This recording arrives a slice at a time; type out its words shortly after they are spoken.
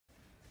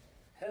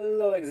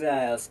Hello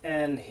exiles,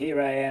 and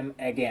here I am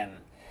again.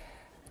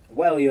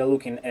 While you're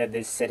looking at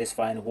this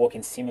satisfying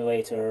walking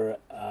simulator,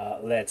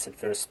 let's at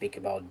first speak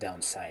about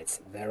downsides.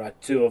 There are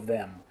two of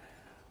them.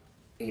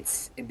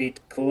 It's a bit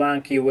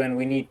clunky when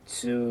we need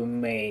to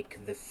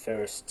make the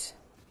first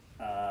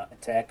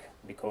attack,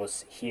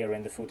 because here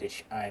in the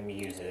footage I'm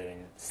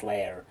using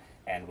Slayer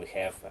and we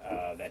have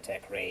the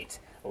attack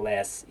rate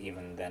less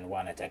even than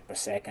one attack per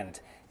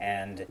second,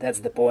 and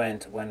that's the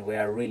point when we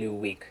are really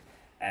weak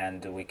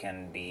and we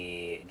can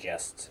be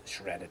just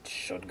shredded,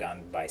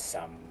 shotgunned by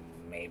some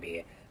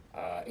maybe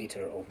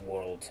eater of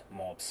world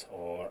mobs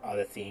or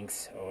other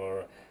things,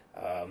 or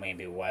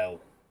maybe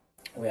while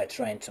we are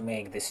trying to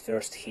make this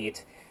first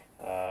hit,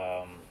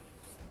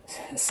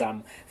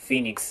 some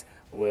phoenix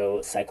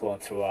will cyclone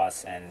through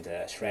us and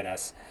shred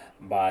us.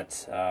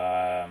 But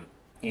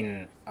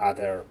in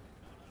other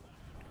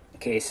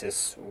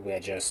cases we are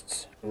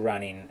just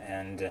running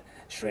and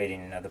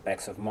shredding the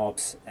packs of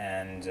mobs,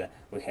 and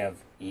we have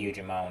huge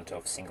amount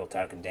of single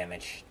target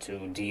damage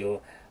to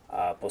deal,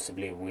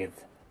 possibly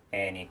with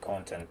any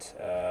content,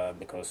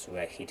 because we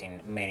are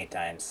hitting many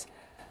times.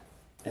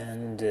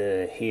 And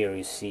here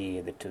you see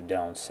the two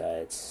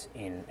downsides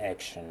in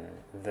action: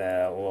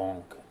 the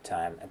long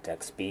time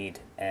attack speed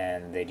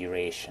and the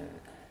duration.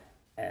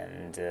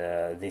 And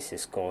this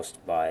is caused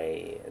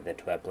by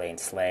that we're playing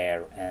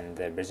Slayer, and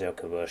the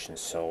Berserker version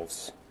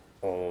solves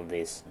all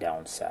these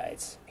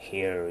downsides.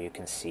 Here you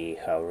can see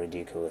how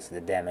ridiculous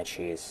the damage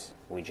is.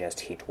 We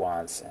just hit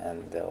once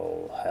and the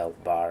whole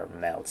health bar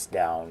melts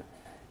down.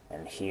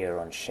 And here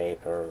on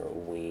Shaper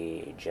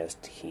we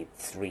just hit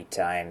 3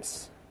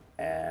 times,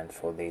 and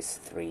for these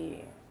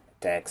 3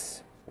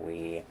 attacks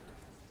we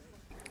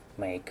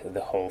make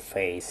the whole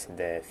face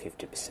the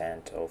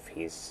 50% of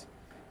his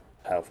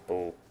health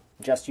pool.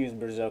 Just use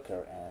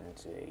Berserker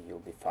and you'll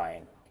be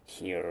fine.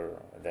 Here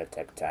the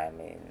attack time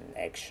in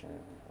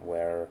action,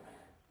 where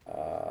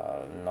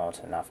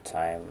not enough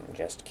time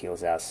just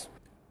kills us.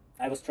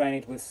 I was trying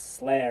it with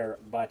Slayer,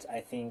 but I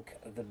think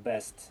the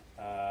best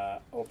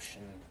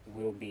option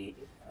will be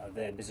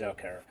the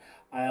Berserker.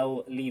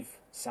 I'll leave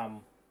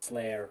some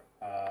Slayer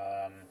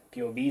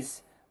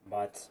POBs,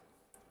 but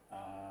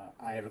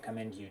I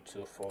recommend you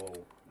to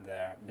follow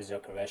the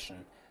Berserker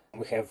version.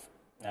 We have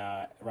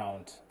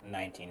around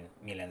 19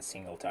 million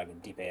single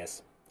target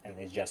DPS, and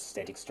it's just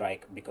static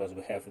strike because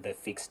we have the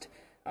fixed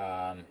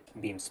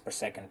beams per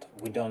second.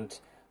 We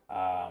don't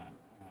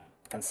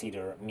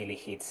consider melee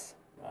hits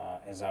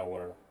as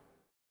our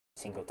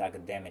single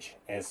target damage,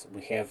 as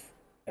we have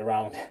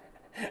around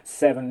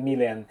 7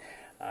 million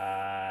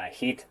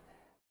hit.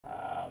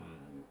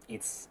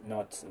 It's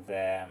not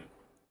the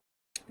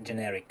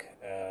generic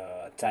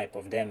type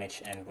of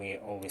damage, and we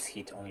always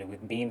hit only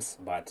with beams,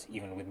 but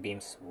even with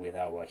beams, with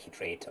our hit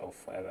rate of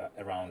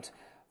around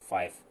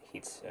 5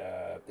 hits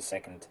per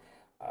second,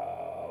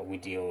 we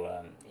deal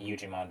a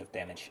huge amount of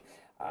damage.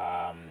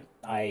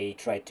 I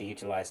tried to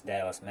utilize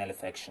Dial's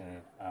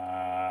Malefaction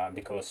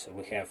because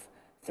we have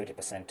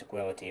 30%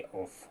 quality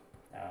of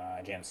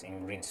gems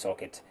in green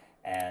socket,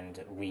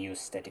 and we use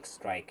static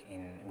strike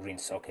in green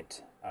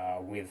socket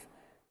with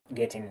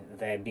getting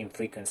the beam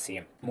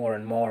frequency more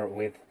and more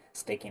with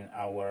staking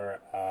our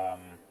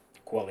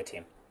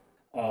quality.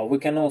 We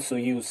can also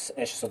use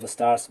Ashes of the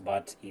Stars,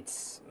 but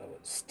it's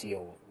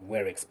still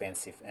very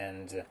expensive,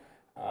 and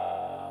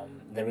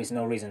there is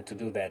no reason to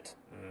do that,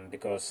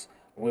 because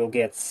we'll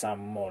get some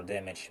more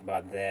damage,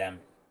 but the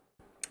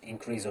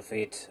increase of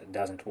it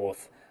doesn't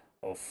worth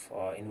of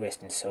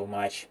investing so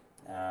much.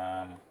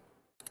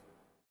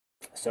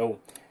 So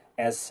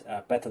as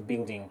path of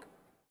building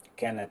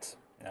cannot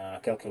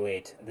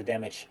calculate the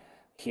damage,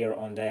 here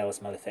on Dial's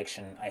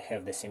Malefaction I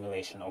have the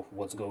simulation of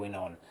what's going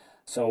on.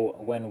 So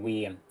when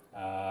we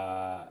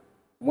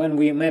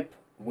map,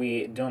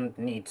 we don't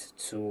need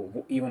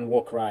to even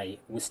walk right.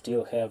 We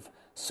still have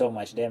so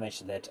much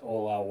damage that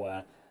all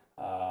our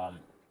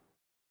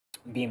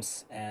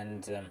beams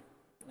and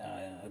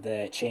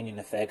the chaining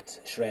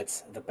effect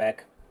shreds the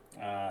pack.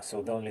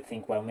 So the only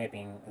thing while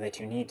mapping that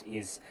you need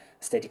is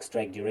static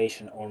strike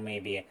duration, or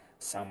maybe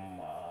some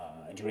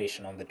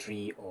duration on the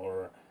tree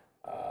or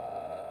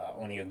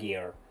on your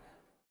gear.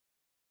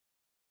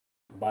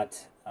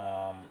 But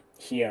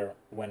here,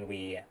 when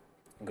we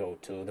go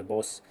to the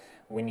boss,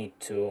 we need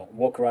to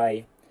walk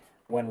right.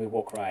 When we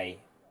walk right,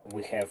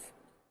 we have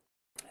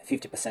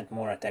 50%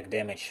 more attack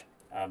damage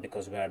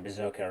because we are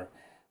Berserker.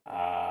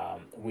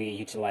 We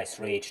utilize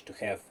Rage to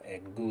have a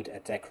good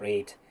attack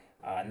rate,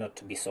 not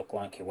to be so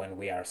clunky when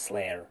we are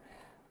Slayer.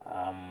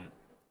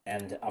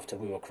 And after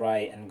we walk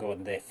right and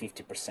got the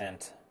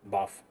 50%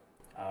 buff,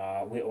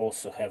 we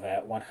also have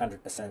a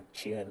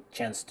 100%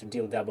 chance to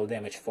deal double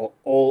damage for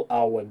all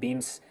our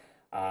beams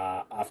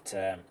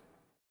after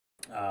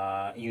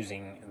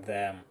using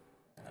the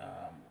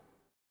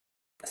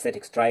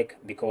static strike,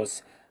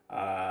 because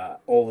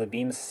all the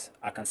beams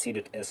are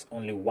considered as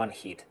only one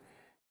hit,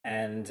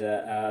 and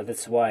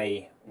that's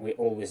why we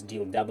always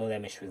deal double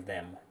damage with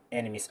them.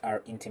 Enemies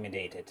are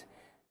intimidated,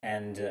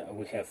 and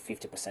we have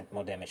 50%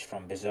 more damage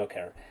from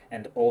Berserker.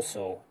 And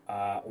also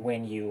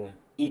when you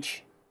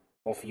each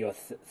of your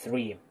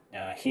three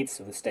hits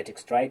with static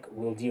strike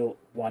will deal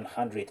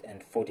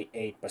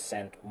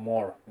 148%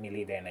 more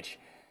melee damage.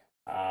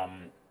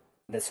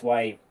 That's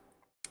why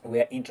we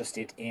are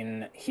interested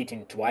in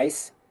hitting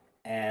twice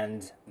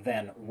and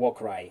then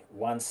Warcry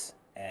once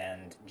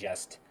and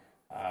just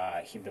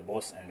hit the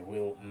boss and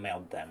we'll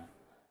melt them.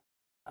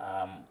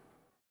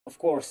 Of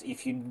course,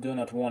 if you do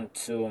not want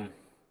to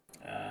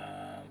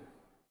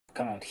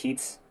count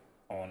hits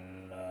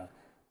on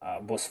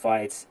boss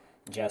fights,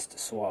 just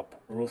swap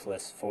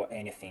ruthless for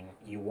anything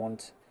you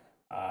want,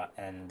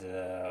 and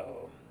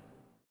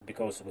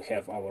because we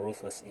have our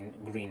ruthless in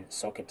green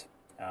socket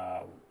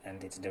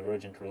and it's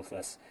divergent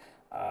ruthless,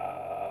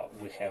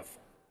 we have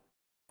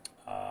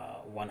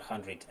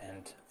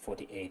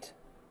 148%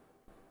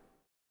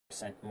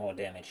 more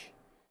damage,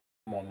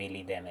 more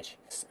melee damage.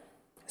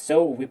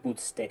 So we put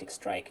static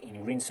strike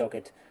in green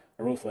socket,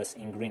 ruthless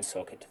in green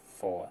socket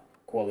for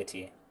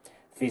quality.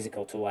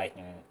 Physical to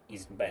lightning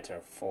is better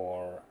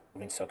for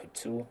green socket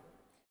 2,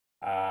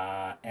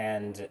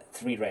 and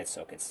 3 red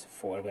sockets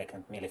for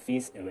awakened melee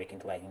fizz,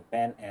 awakened lightning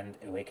pen, and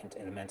awakened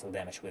elemental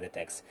damage with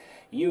attacks.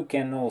 You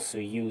can also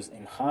use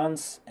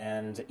enhance,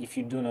 and if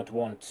you do not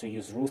want to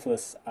use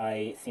ruthless,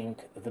 I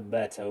think the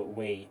better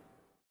way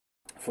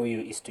for you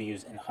is to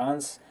use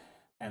enhance,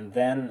 and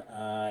then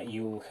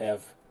you'll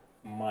have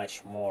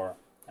much more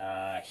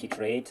hit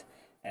rate,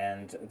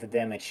 and the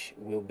damage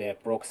will be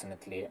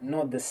approximately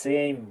not the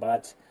same,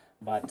 but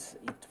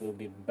it will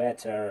be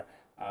better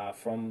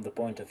from the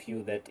point of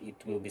view that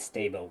it will be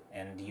stable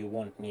and you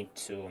won't need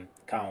to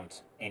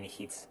count any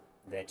hits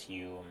that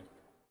you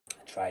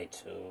try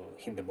to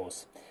hit the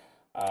boss.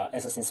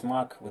 Assassin's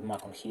Mark with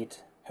Mark on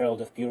hit,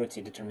 Herald of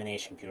Purity,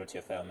 Determination, Purity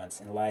of Elements,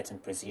 Enlighten,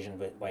 Precision,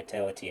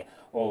 Vitality.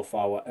 All of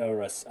our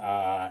auras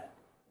are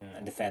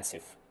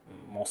defensive,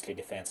 mostly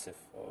defensive,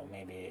 or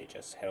maybe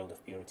just Herald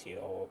of Purity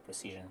or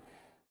Precision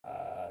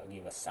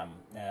give us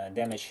some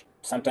damage.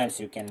 Sometimes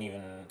you can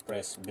even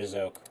press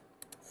Berserk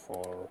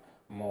for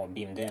more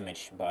beam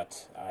damage,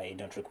 but I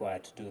don't require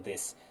to do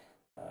this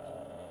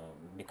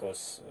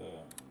because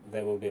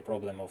there will be a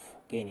problem of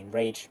gaining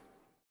rage.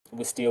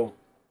 We still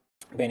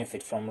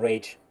benefit from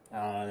rage,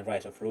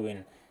 Rite of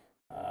Ruin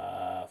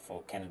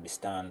for cannot be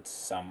stunned,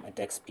 some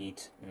attack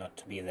speed, not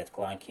to be that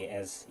clunky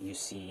as you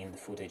see in the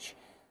footage.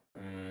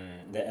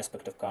 The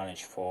Aspect of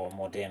Carnage for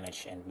more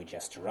damage, and we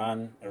just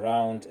run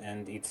around,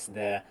 and it's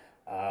the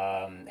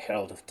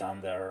Herald of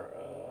Thunder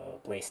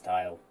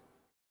playstyle.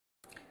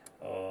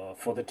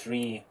 For the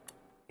tree,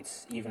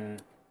 it's even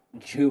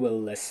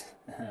jewel-less.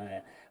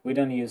 We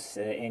don't use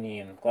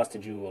any cluster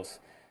jewels.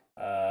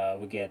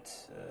 We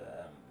get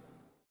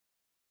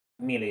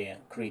melee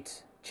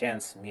crit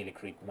chance, melee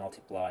crit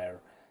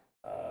multiplier,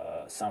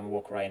 some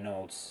Warcry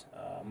nodes,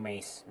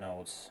 mace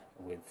nodes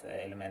with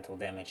elemental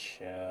damage,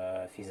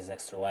 physics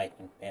extra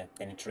lightning,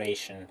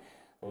 penetration,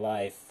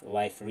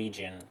 life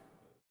regen,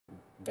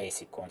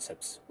 basic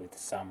concepts with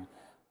some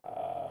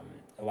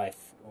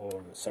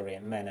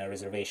mana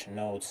reservation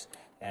nodes,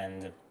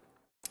 and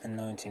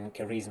anointing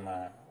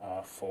charisma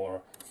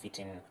for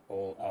fitting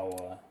all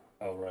our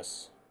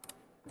auras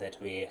that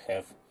we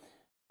have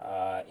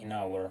in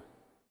our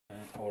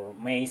or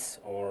mace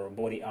or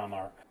body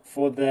armor.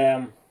 For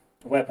the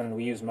weapon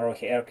we use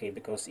Marohi Erke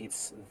because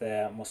it's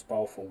the most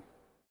powerful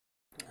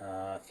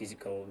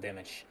physical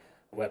damage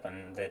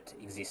weapon that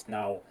exists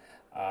now.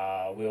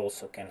 We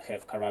also can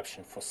have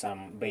corruption for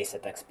some base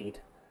attack speed.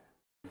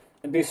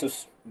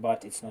 Abyssus,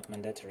 but it's not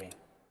mandatory.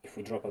 If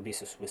we drop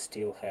Abyssus, we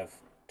still have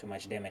too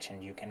much damage,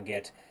 and you can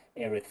get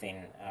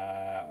everything,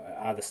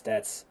 other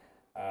stats,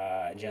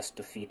 just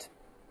to fit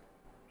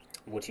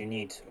what you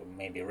need,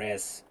 maybe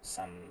res,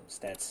 some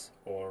stats,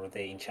 or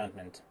the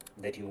enchantment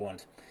that you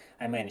want.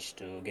 I managed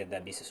to get the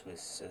Abyssus with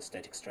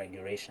static strike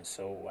duration,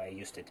 so I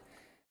used it.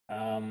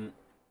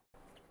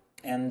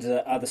 And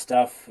other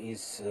stuff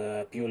is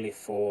purely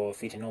for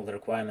fitting all the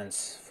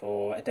requirements.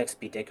 For attack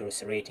speed,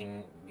 accuracy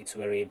rating, it's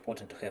very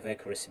important to have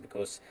accuracy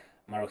because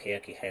Marohi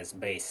Erke has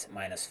base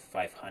minus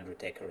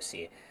 500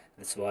 accuracy.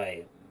 That's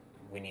why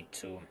we need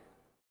to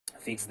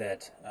fix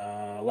that.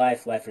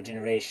 Life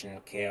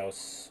regeneration,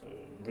 chaos,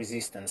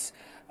 resistance,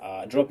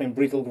 dropping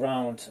brittle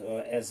ground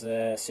as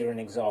a Syrian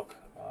Exarch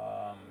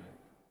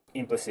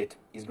implicit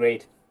is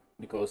great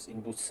because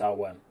it boosts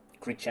our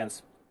crit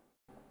chance.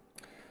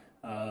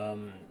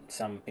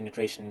 Some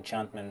penetration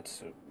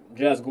enchantment,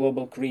 just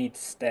global crit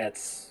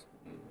stats,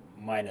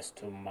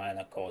 -2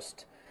 mana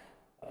cost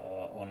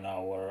on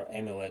our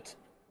amulet.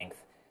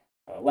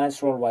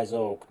 Lance Roar, Wise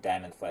Oak,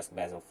 Diamond Flask,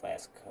 Basil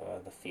Flask.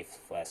 The 5th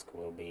flask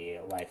will be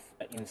life.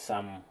 In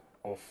some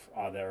of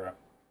other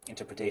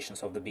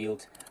interpretations of the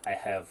build, I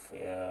have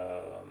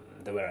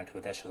the variant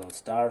with Ashes of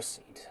Stars.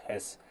 It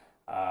has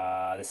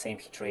the same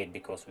hit rate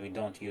because we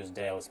don't use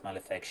Daedalus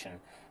Malefaction,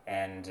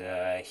 and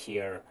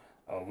here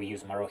we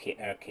use Marohi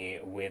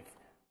Erke with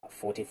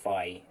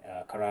Fortify,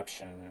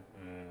 Corruption,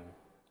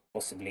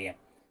 possibly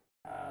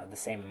the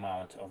same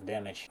amount of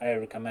damage. I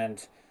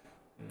recommend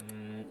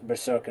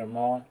Berserker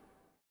more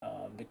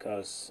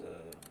because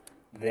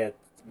that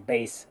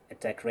base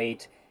attack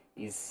rate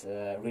is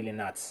really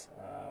nuts.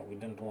 We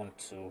don't want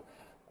to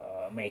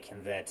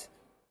making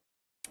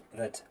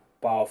that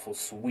powerful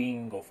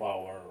swing of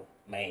our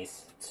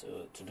mace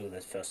to do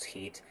that first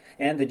hit.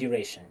 And the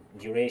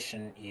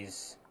duration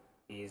is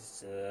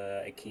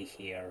a key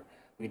here.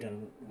 We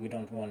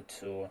don't want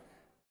to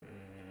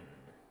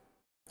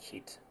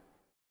hit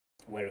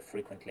very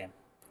frequently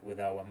with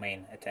our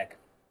main attack.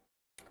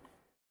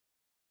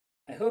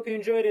 I hope you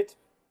enjoyed it.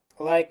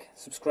 Like,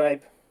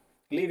 subscribe,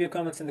 leave your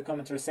comments in the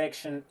commentary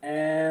section,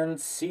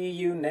 and see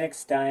you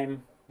next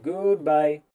time. Goodbye.